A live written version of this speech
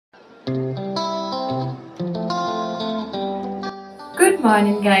Good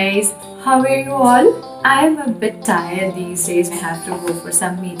morning guys, how are you all? I'm a bit tired these days. I have to go for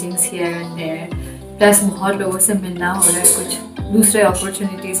some meetings here and there. Plus बहुत लोगों से मिलना हो रहा है, कुछ दूसरे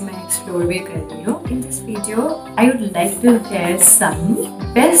opportunities मैं explore भी कर रही हूँ. In this video, I would like to share some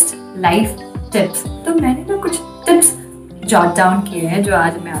best life tips. तो मैंने ना कुछ tips jot down किए हैं जो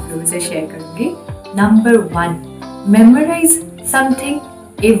आज मैं आप लोगों से share करूँगी. Number 1, memorize something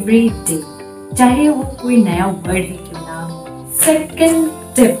every day. चाहे वो कोई नया word ही क्यों ना हो. Second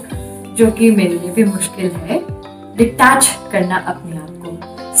tip जो कि मेरे लिए भी मुश्किल है, डिटैच करना अपने आप को,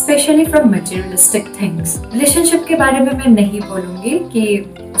 specially from materialistic things. Relationship के बारे में मैं नहीं बोलूँगी कि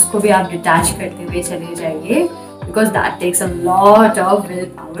उसको भी आप डिटैच करते हुए चले जाइए, because that takes a lot of will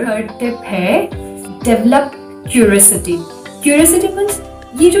power. Third tip है डेवलप क्यूरियोसिटी. क्यूरियोसिटी मीन्स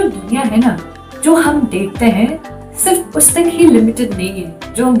ये जो दुनिया है ना, जो हम देखते हैं सिर्फ उस तक ही लिमिटेड नहीं है,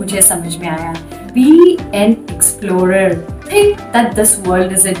 जो मुझे समझ में आया. B N explorer. Think that this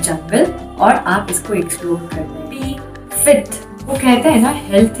world is a जंगल और आप इसको एक्सप्लोर कर रहे हैं. B fit. वो कहते हैं ना,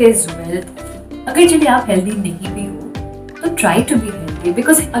 हेल्थ इज वेल्थ. अगर चलिए आप हेल्दी नहीं भी हो तो try to be healthy,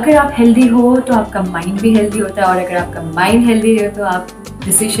 because अगर आप हेल्दी हो तो आपका माइंड भी हेल्दी होता है, और अगर आपका माइंड हेल्दी है तो आप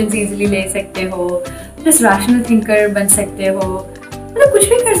डिसीजंस इजीली ले सकते हो, प्लस रैशनल थिंकर बन सकते हो, मतलब कुछ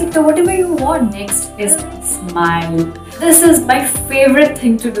भी कर सकते हो. Whatever you want. Next is smile. This is my favourite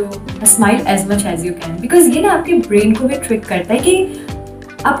thing to do. Smile as much as you can, because ये ना आपके ब्रेन को भी ट्रिक करता है कि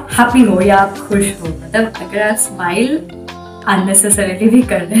आप हैप्पी हो या आप खुश हो. मतलब अगर आप स्माइल अननेसेसरीली भी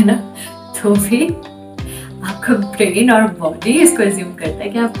कर रहे हैं ना, तो भी आपका ब्रेन और बॉडी इसको एज्यूम करता है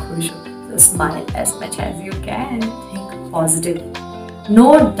कि आप खुश हो. सो smile as much as you can. Think positive.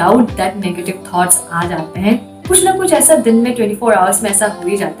 No doubt that negative thoughts आ जाते हैं. कुछ ना कुछ ऐसा दिन में 24 आवर्स में ऐसा हो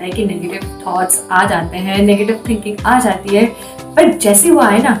ही जाता है कि नेगेटिव थॉट्स आ जाते हैं, नेगेटिव थिंकिंग आ जाती है. पर जैसे वो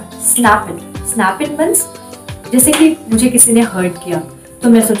आए ना, snap it. Snap it means जैसे कि मुझे किसी ने हर्ट किया तो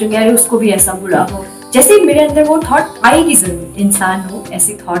मैं सोचूंगी यार उसको भी ऐसा बुरा हो. जैसे मेरे अंदर वो थॉट आएगी, जरूर इंसान हो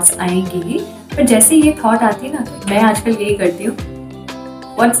ऐसी थॉट्स आएंगी, पर जैसे ये थॉट आती है ना, मैं आजकल यही करती हूँ,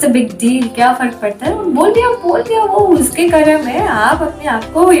 व्हाट्स द बिग डील, क्या फर्क पड़ता है, बोल दिया वो उसके कर्म है. आप अपने आप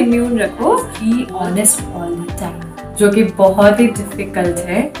को इम्यून रखो. Be honest all the time, जो कि बहुत ही डिफिकल्ट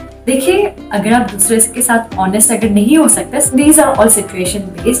है. देखिए, अगर आप दूसरे के साथ ऑनेस्ट अगर नहीं हो सकते, these are all situation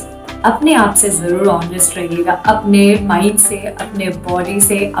based, अपने आप से जरूर ऑनेस्ट रहिएगा. अपने माइंड से, अपने बॉडी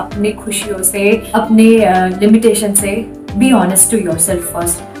से, अपने खुशियों से, अपने लिमिटेशन से. Be honest to yourself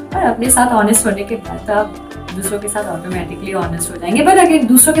first, और अपने साथ ऑनेस्ट होने के बाद आप दूसरों के साथ ऑटोमेटिकली ऑनेस्ट हो जाएंगे. बट अगर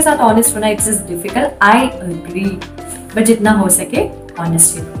दूसरों के साथ ऑनेस्ट होना it's is difficult, I agree, but जितना हो सके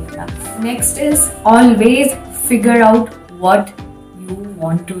ऑनेस्ट ही रहिएगा. Next is always figure out what you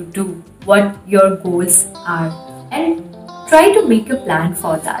want to do, what your goals are, and try to make a plan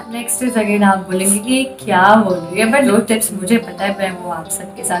for that. Next is, again आप बोलेंगे कि क्या बोल रही है, बट जो टिप्स मुझे पता है मैं वो आप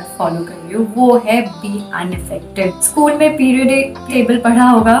सबके साथ फॉलो कर रही हूँ. वो है बी अनअफेक्टेड. स्कूल में पीरियोडिक टेबल पढ़ा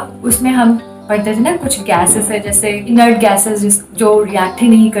होगा, उसमें हम पढ़ते थे ना कुछ गैसेस है, जैसे इनर्ट गैसेस जो रिएक्ट ही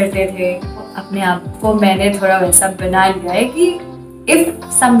नहीं करते थे. अपने आप को मैंने थोड़ा वैसा बना लिया है कि if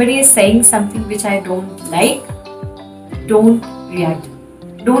somebody is saying something which I don't like, don't react,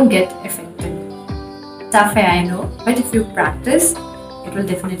 don't get affected. Tough है, I know, but if you practice, it will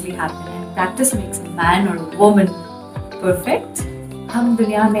definitely happen. And practice makes a man or a woman perfect. हम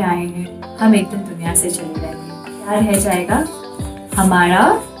दुनिया में आए हैं, हम एक दिन दुनिया से चले जाएंगे. क्या रह जाएगा? हमारा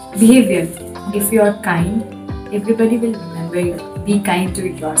behavior. If you are kind, everybody will remember you. Be kind to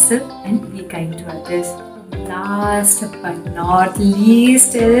yourself and be kind to others. Last but not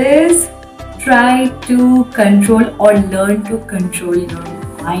least is try to control or learn to control your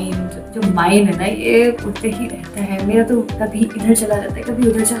mind. जो mind है ना, ये उड़ते ही रहता है. मेरा तो कभी इधर चला जाता है, कभी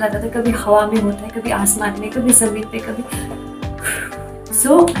उधर चला जाता है, कभी हवा में होता है, कभी आसमान में, कभी जमीन पे, कभी.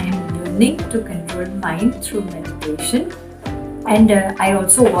 So I am learning to control mind through meditation. And I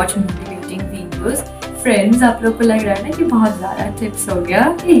also watch motivating videos. Friends, आप लोग को लग रहा है ना कि बहुत ज़्यादा टिप्स हो गया,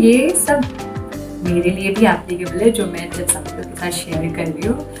 कि ये सब मेरे लिए भी एप्लीकेबल है जो मैं टिप्स आप लोग के साथ शेयर कर रही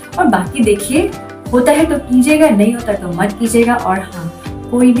हूँ. और बाकी देखिए, होता है तो कीजिएगा, नहीं होता तो मत कीजिएगा. और हाँ,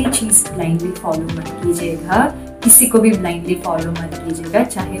 कोई भी चीज़ ब्लाइंडली फॉलो मत कीजिएगा, किसी को भी ब्लाइंडली फॉलो मत कीजिएगा,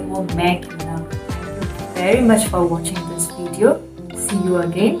 चाहे वो मैं क्यों ना. Thank you very much for watching this video. C you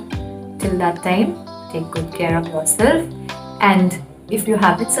again. Till that time, take good care of yourself. And if you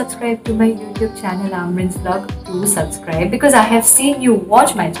haven't subscribed to my YouTube channel Amrin's Vlog, do subscribe, because I have seen you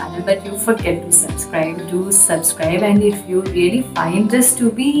watch my channel but you forget to subscribe. Do subscribe, and if you really find this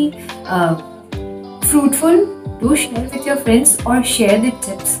to be fruitful, do share with your friends or share the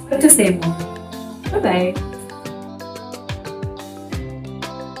tips to say more. Bye bye.